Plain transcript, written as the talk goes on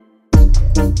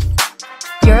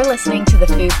You're listening to the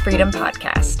Food Freedom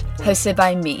Podcast, hosted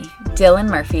by me, Dylan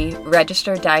Murphy,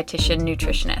 registered dietitian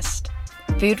nutritionist.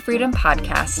 Food Freedom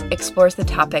Podcast explores the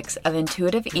topics of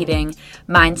intuitive eating,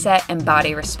 mindset, and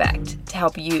body respect to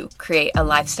help you create a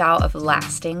lifestyle of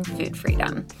lasting food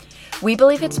freedom. We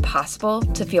believe it's possible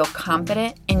to feel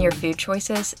confident in your food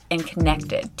choices and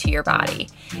connected to your body.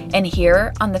 And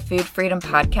here on the Food Freedom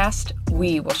Podcast,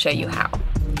 we will show you how.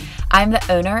 I'm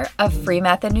the owner of Free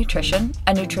Method Nutrition,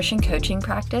 a nutrition coaching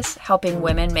practice helping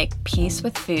women make peace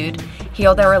with food,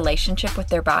 heal their relationship with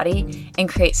their body, and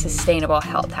create sustainable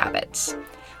health habits.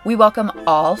 We welcome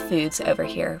all foods over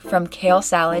here, from kale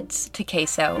salads to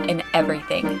queso and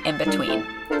everything in between.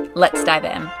 Let's dive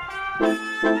in.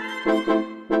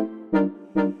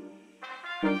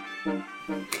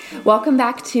 Welcome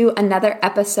back to another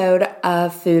episode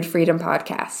of Food Freedom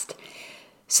Podcast.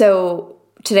 So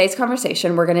today's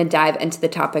conversation, we're going to dive into the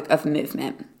topic of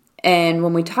movement. And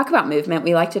when we talk about movement,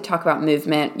 we like to talk about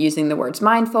movement using the words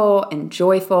mindful and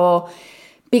joyful,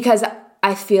 because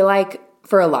I feel like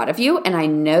for a lot of you, and I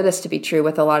know this to be true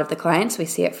with a lot of the clients we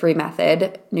see at Free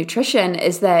Method Nutrition,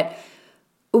 is that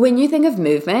when you think of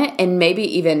movement, and maybe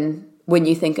even when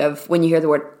you hear the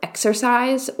word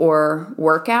exercise or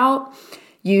workout,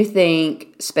 you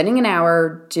think spending an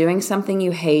hour doing something you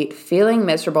hate, feeling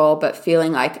miserable, but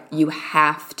feeling like you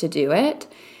have to do it.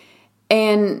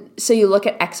 And so you look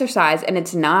at exercise and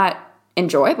it's not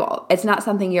enjoyable. It's not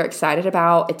something you're excited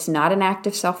about. It's not an act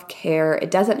of self-care. It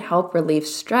doesn't help relieve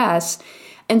stress.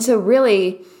 And so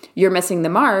really you're missing the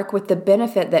mark with the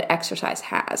benefit that exercise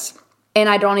has. And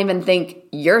I don't even think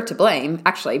you're to blame.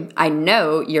 Actually, I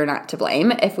know you're not to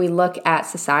blame. If we look at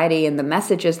society and the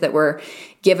messages that were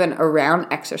given around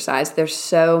exercise, there's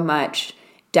so much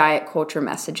diet culture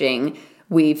messaging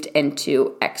weaved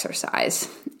into exercise.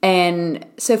 And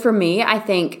so for me, I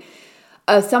think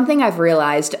something I've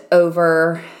realized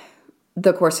over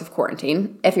the course of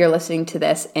quarantine, if you're listening to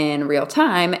this in real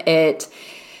time, it's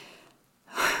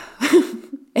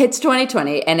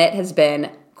 2020 and it has been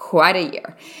quite a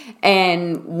year.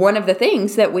 And one of the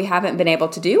things that we haven't been able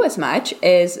to do as much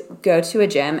is go to a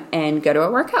gym and go to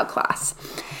a workout class.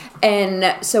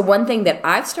 And so one thing that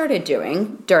I've started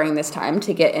doing during this time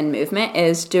to get in movement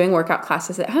is doing workout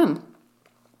classes at home.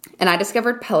 And I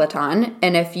discovered Peloton.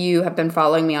 And if you have been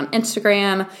following me on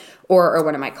Instagram or are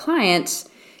one of my clients,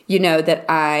 you know that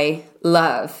I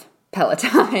love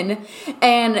Peloton.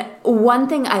 And one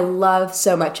thing I love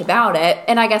so much about it,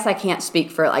 and I guess I can't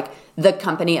speak for like the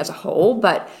company as a whole,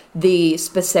 but the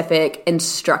specific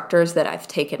instructors that I've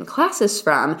taken classes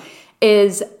from,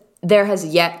 is there has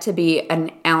yet to be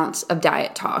an ounce of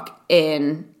diet talk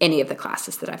in any of the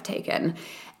classes that I've taken.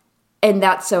 And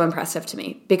that's so impressive to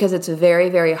me because it's very,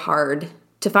 very hard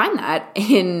to find that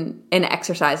in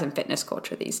exercise and fitness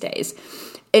culture these days.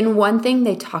 And one thing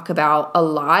they talk about a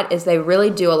lot is they really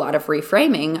do a lot of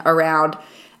reframing around,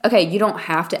 okay, you don't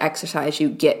have to exercise, you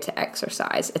get to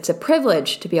exercise. It's a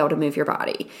privilege to be able to move your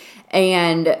body.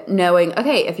 And knowing,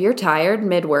 okay, if you're tired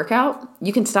mid-workout,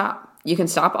 you can stop. You can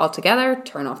stop altogether,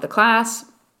 turn off the class,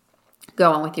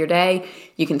 go on with your day.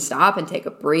 You can stop and take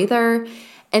a breather.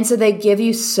 And so they give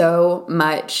you so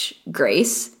much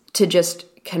grace to just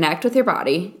connect with your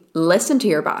body, listen to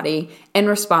your body, and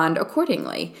respond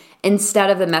accordingly. Instead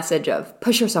of the message of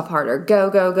push yourself harder, go,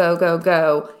 go, go, go,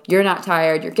 go, you're not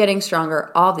tired, you're getting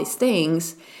stronger, all these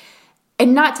things.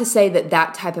 And not to say that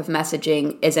that type of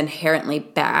messaging is inherently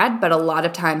bad, but a lot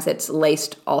of times it's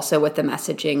laced also with the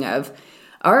messaging of,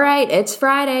 all right, it's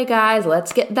Friday, guys,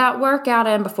 let's get that workout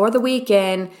in before the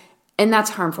weekend. And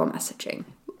that's harmful messaging.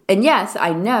 And yes,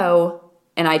 I know,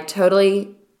 and I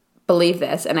totally believe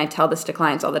this, and I tell this to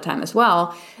clients all the time as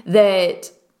well, that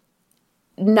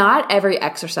not every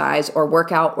exercise or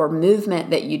workout or movement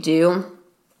that you do,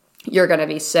 you're going to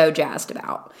be so jazzed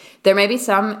about. There may be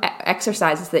some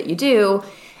exercises that you do,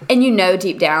 and you know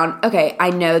deep down, okay, I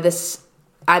know this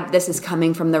is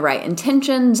coming from the right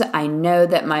intentions. I know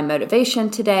that my motivation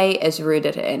today is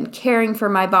rooted in caring for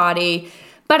my body,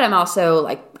 but I'm also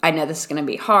like, I know this is going to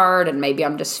be hard, and maybe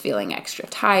I'm just feeling extra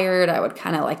tired. I would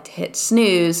kind of like to hit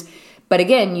snooze. But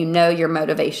again, you know your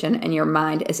motivation and your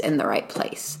mind is in the right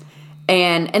place.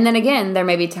 And then again, there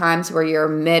may be times where you're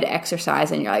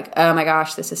mid-exercise and you're like, oh my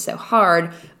gosh, this is so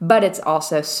hard, but it's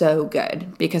also so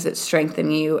good because it's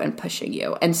strengthening you and pushing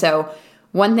you. And so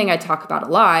one thing I talk about a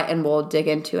lot, and we'll dig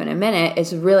into in a minute,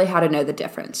 is really how to know the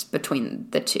difference between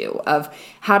the two of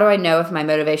how do I know if my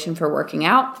motivation for working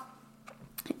out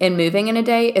and moving in a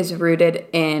day is rooted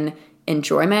in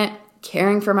enjoyment,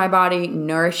 caring for my body,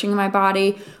 nourishing my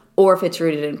body, or if it's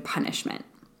rooted in punishment.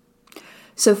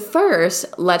 So first,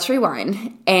 let's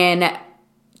rewind and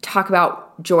talk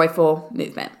about joyful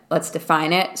movement. Let's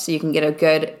define it so you can get a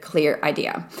good, clear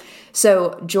idea.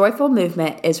 So joyful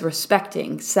movement is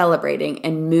respecting, celebrating,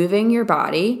 and moving your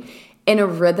body in a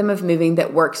rhythm of moving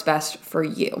that works best for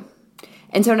you.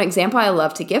 And so an example I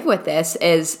love to give with this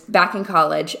is back in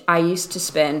college, I used to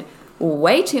spend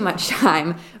way too much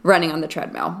time running on the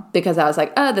treadmill because I was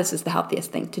like, oh, this is the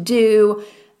healthiest thing to do.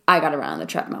 I got to run on the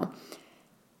treadmill.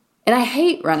 And I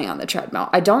hate running on the treadmill.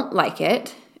 I don't like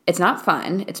it. It's not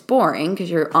fun. It's boring because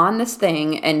you're on this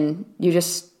thing and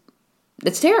it's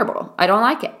terrible. I don't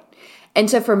like it. And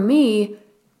so for me,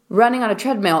 running on a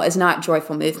treadmill is not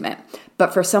joyful movement.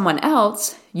 But for someone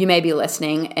else, you may be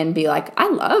listening and be like, I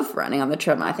love running on the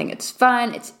treadmill. I think it's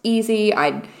fun. It's easy.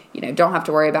 I don't have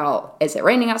to worry about, is it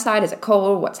raining outside? Is it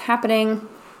cold? What's happening?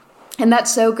 And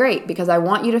that's so great because I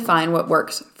want you to find what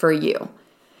works for you.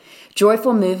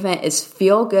 Joyful movement is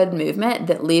feel-good movement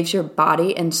that leaves your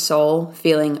body and soul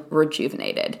feeling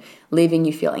rejuvenated, leaving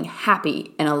you feeling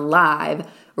happy and alive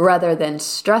rather than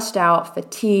stressed out,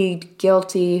 fatigued,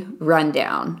 guilty, run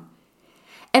down.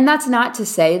 And that's not to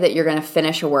say that you're going to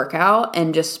finish a workout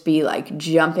and just be like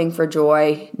jumping for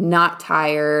joy, not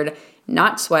tired,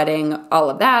 not sweating, all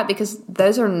of that, because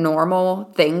those are normal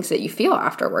things that you feel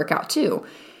after a workout too.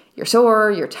 You're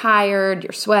sore, you're tired,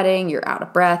 you're sweating, you're out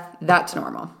of breath. That's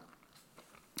normal.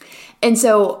 And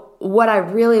so what I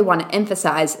really want to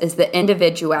emphasize is the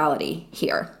individuality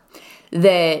here,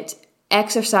 that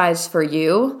exercise for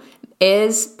you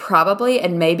is probably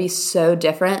and maybe so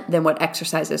different than what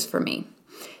exercise is for me.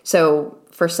 So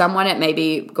for someone, it may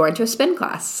be going to a spin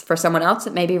class. For someone else,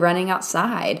 it may be running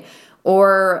outside.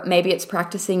 Or maybe it's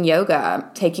practicing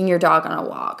yoga, taking your dog on a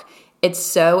walk. It's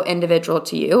so individual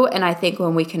to you. And I think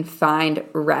when we can find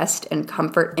rest and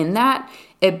comfort in that,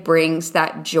 it brings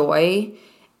that joy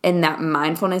and that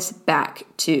mindfulness back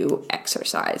to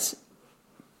exercise.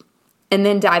 And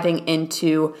then diving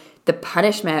into the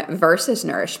punishment versus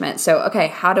nourishment. So, okay,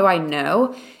 how do I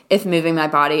know if moving my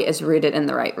body is rooted in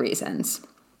the right reasons?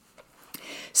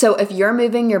 So if you're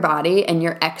moving your body and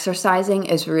your exercising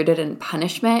is rooted in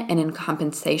punishment and in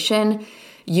compensation,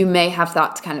 you may have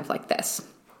thoughts kind of like this.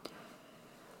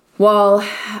 Well,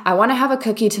 I want to have a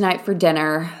cookie tonight for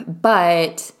dinner,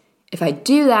 but if I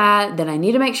do that, then I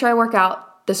need to make sure I work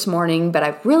out this morning, but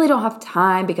I really don't have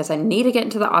time because I need to get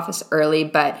into the office early,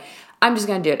 but I'm just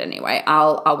going to do it anyway.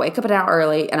 I'll wake up an hour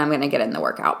early and I'm going to get in the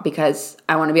workout because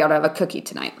I want to be able to have a cookie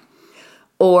tonight.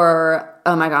 Or,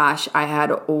 oh my gosh, I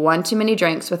had one too many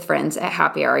drinks with friends at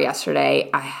happy hour yesterday.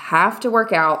 I have to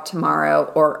work out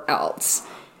tomorrow or else.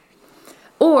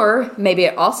 Or maybe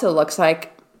it also looks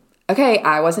like, okay,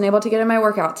 I wasn't able to get in my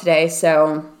workout today,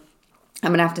 so I'm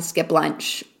going to have to skip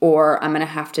lunch, or I'm going to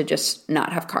have to just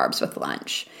not have carbs with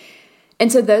lunch.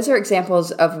 And so those are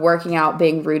examples of working out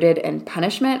being rooted in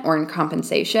punishment or in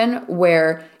compensation,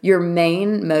 where your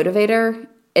main motivator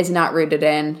is not rooted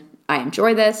in, I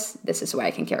enjoy this. This is the way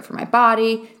I can care for my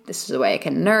body. This is the way I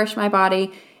can nourish my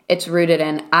body. It's rooted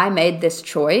in, I made this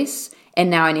choice and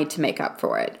now I need to make up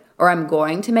for it. Or I'm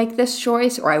going to make this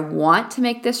choice, or I want to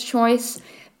make this choice,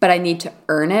 but I need to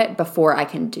earn it before I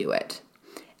can do it.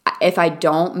 If I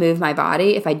don't move my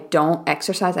body, if I don't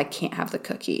exercise, I can't have the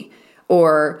cookie.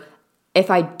 Or if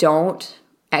I don't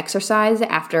exercise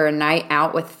after a night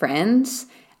out with friends,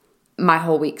 my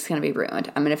whole week's going to be ruined.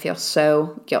 I'm going to feel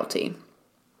so guilty.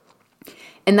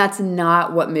 And that's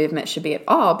not what movement should be at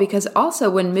all, because also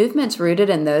when movement's rooted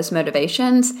in those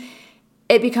motivations,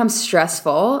 it becomes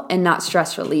stressful and not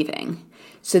stress relieving.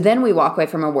 So then we walk away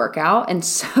from a workout, and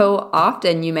so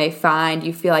often you may find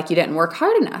you feel like you didn't work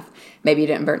hard enough. Maybe you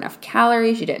didn't burn enough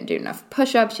calories, you didn't do enough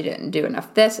push-ups, you didn't do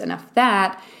enough this, enough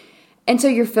that. And so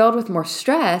you're filled with more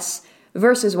stress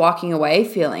versus walking away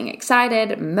feeling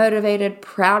excited, motivated,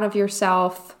 proud of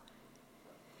yourself.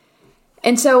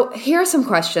 And so here are some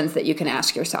questions that you can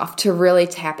ask yourself to really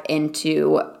tap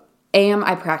into, am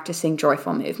I practicing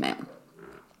joyful movement?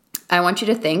 I want you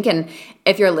to think, and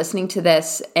if you're listening to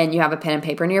this and you have a pen and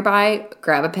paper nearby,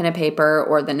 grab a pen and paper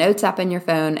or the notes app in your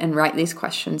phone and write these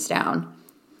questions down.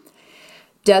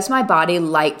 Does my body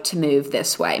like to move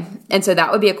this way? And so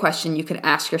that would be a question you could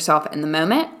ask yourself in the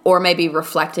moment, or maybe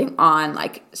reflecting on,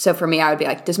 so for me, I would be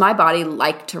like, does my body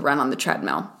like to run on the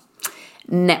treadmill?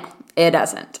 No, it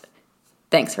doesn't.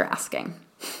 Thanks for asking.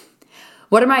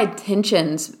 What are my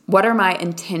intentions? What are my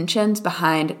intentions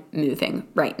behind moving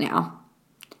right now?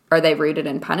 Are they rooted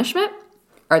in punishment?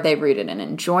 Are they rooted in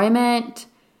enjoyment?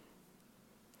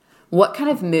 What kind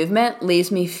of movement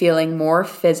leaves me feeling more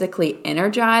physically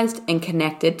energized and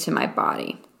connected to my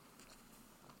body?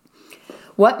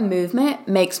 What movement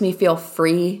makes me feel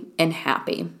free and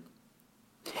happy?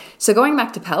 So going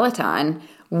back to Peloton,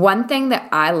 One thing that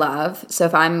I love, so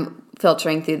if I'm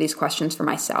filtering through these questions for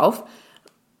myself,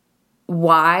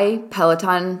 why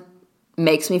Peloton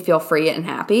makes me feel free and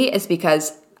happy is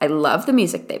because I love the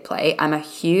music they play. I'm a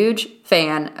huge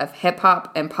fan of hip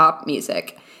hop and pop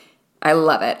music. I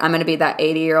love it. I'm going to be that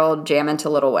 80-year-old jamming to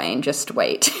Lil Wayne. Just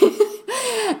wait.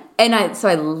 So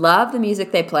I love the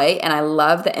music they play, and I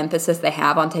love the emphasis they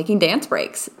have on taking dance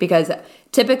breaks, because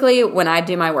typically when I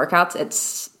do my workouts,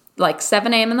 it's like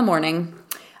 7 a.m. in the morning.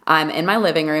 I'm in my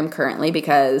living room currently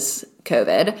because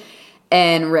COVID,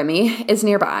 and Remy is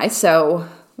nearby. So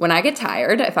when I get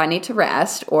tired, if I need to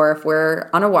rest or if we're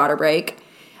on a water break,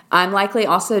 I'm likely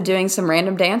also doing some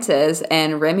random dances,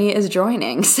 and Remy is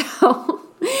joining. So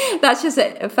that's just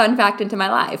a fun fact into my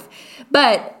life.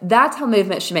 But that's how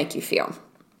movement should make you feel.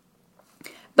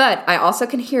 But I also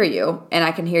can hear you, and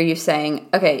I can hear you saying,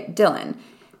 okay, Dylan,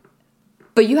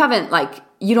 but you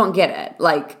don't get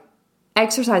it.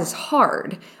 Exercise is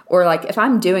hard. Or if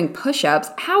I'm doing push-ups,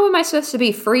 how am I supposed to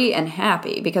be free and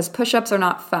happy? Because push-ups are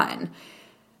not fun.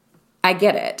 I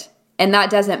get it. And that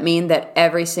doesn't mean that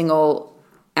every single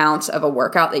ounce of a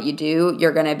workout that you do,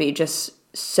 you're going to be just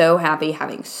so happy,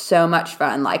 having so much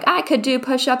fun. I could do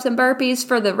push-ups and burpees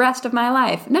for the rest of my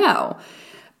life. No.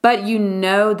 But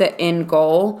the end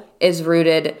goal is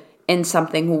rooted in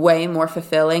something way more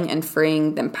fulfilling and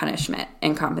freeing than punishment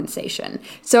and compensation.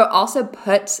 So it also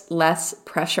puts less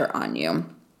pressure on you.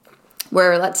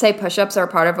 Where, let's say, push-ups are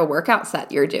part of a workout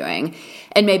set you're doing,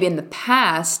 and maybe in the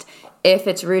past, if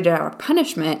it's rooted out of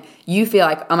punishment, you feel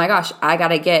like, oh my gosh, I got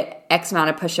to get X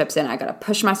amount of push-ups in. I got to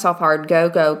push myself hard, go,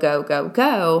 go, go, go,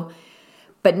 go.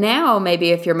 But now maybe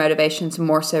if your motivation's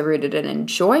more so rooted in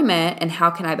enjoyment and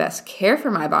how can I best care for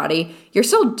my body, you're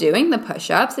still doing the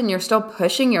push-ups and you're still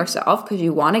pushing yourself because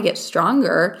you want to get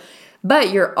stronger,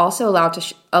 but you're also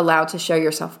allowed to show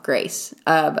yourself grace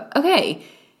of, okay,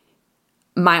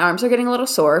 my arms are getting a little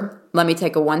sore. Let me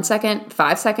take a 1 second,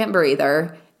 5 second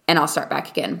breather and I'll start back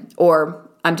again. Or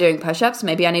I'm doing push-ups.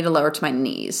 Maybe I need to lower to my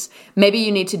knees. Maybe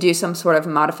you need to do some sort of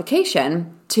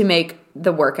modification to make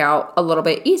the workout a little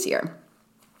bit easier.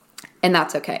 And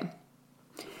that's okay.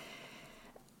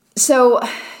 So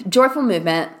joyful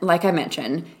movement, like I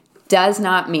mentioned, does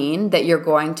not mean that you're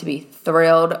going to be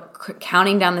thrilled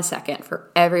counting down the second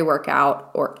for every workout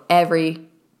or every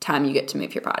time you get to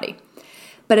move your body.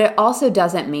 But it also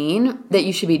doesn't mean that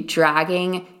you should be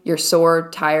dragging your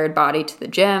sore, tired body to the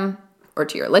gym or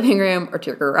to your living room or to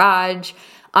your garage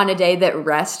on a day that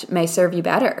rest may serve you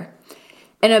better.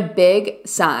 And a big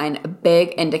sign, a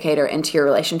big indicator into your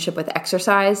relationship with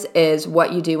exercise is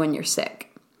what you do when you're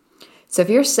sick. So if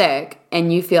you're sick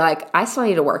and you feel like I still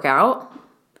need to work out,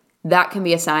 that can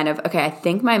be a sign of, okay, I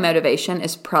think my motivation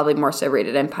is probably more so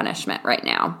rooted in punishment right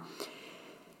now.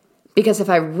 Because if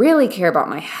I really care about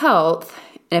my health,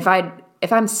 and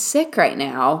if I'm sick right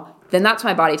now, then that's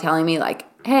my body telling me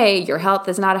hey, your health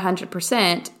is not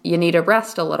 100%. You need to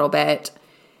rest a little bit.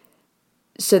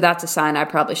 So that's a sign I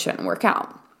probably shouldn't work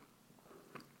out.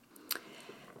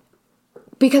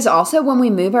 Because also when we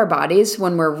move our bodies,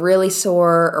 when we're really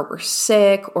sore or we're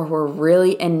sick or we're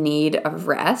really in need of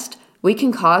rest, we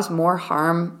can cause more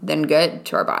harm than good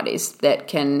to our bodies that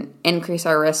can increase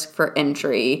our risk for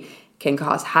injury, can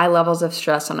cause high levels of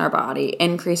stress on our body,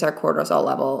 increase our cortisol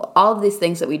level, all of these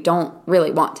things that we don't really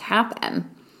want to happen.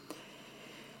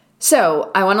 So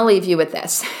I want to leave you with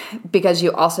this because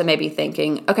you also may be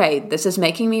thinking, okay, this is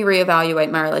making me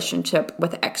reevaluate my relationship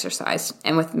with exercise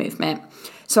and with movement.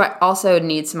 So I also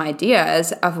need some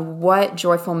ideas of what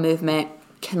joyful movement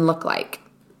can look like.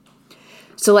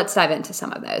 So let's dive into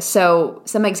some of those. So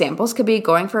some examples could be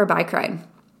going for a bike ride,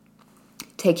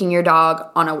 taking your dog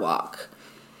on a walk.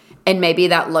 And maybe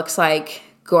that looks like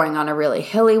going on a really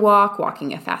hilly walk,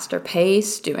 walking a faster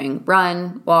pace, doing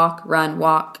run,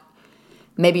 walk.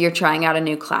 Maybe you're trying out a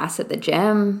new class at the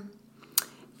gym,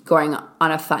 going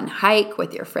on a fun hike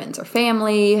with your friends or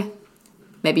family.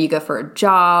 Maybe you go for a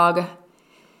jog.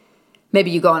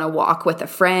 Maybe you go on a walk with a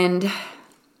friend.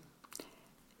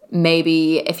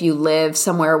 Maybe if you live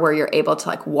somewhere where you're able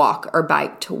to walk or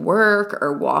bike to work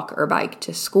or walk or bike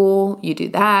to school, you do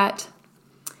that.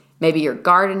 Maybe you're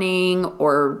gardening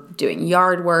or doing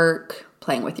yard work,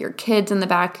 playing with your kids in the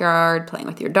backyard, playing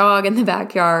with your dog in the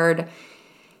backyard,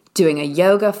 doing a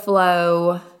yoga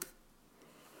flow.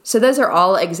 So those are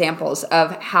all examples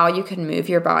of how you can move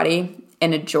your body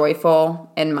in a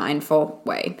joyful and mindful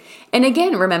way. And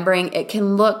again, remembering it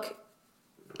can look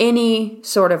any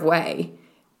sort of way.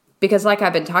 Because like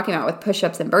I've been talking about with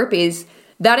push-ups and burpees,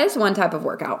 that is one type of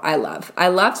workout I love. I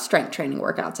love strength training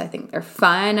workouts. I think they're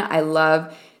fun. I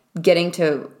love getting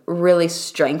to really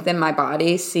strengthen my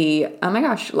body, see, oh my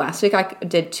gosh, last week I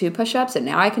did 2 push-ups and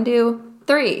now I can do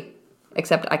 3,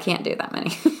 except I can't do that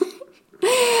many.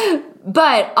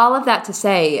 But all of that to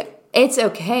say, it's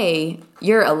okay.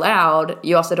 You're allowed.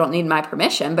 You also don't need my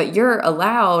permission, but you're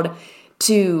allowed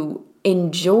to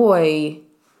enjoy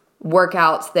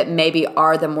workouts that maybe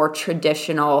are the more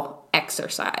traditional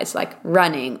exercise, like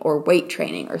running or weight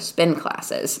training or spin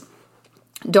classes.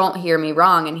 Don't hear me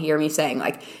wrong and hear me saying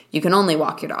like, you can only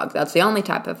walk your dog. That's the only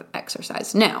type of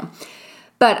exercise. No.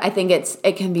 But I think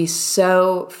it can be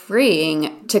so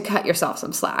freeing to cut yourself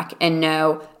some slack and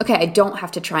know, okay, I don't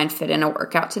have to try and fit in a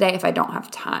workout today if I don't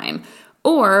have time.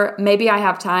 Or maybe I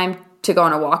have time to go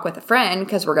on a walk with a friend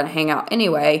because we're going to hang out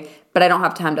anyway, but I don't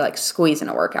have time to like squeeze in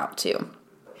a workout too.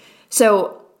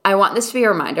 So I want this to be a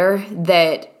reminder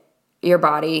that your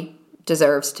body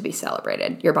deserves to be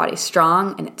celebrated. Your body's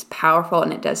strong and it's powerful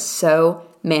and it does so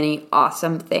many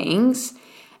awesome things.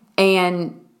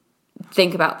 And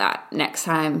think about that next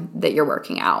time that you're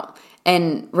working out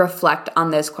and reflect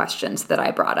on those questions that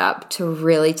I brought up to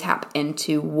really tap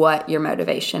into what your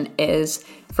motivation is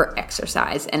for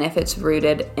exercise and if it's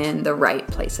rooted in the right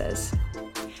places.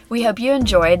 We hope you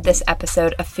enjoyed this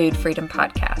episode of Food Freedom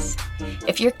Podcast.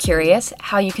 If you're curious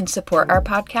how you can support our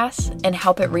podcast and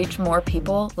help it reach more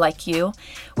people like you,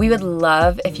 we would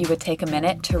love if you would take a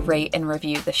minute to rate and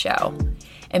review the show.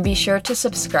 And be sure to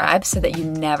subscribe so that you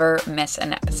never miss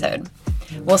an episode.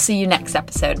 We'll see you next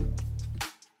episode.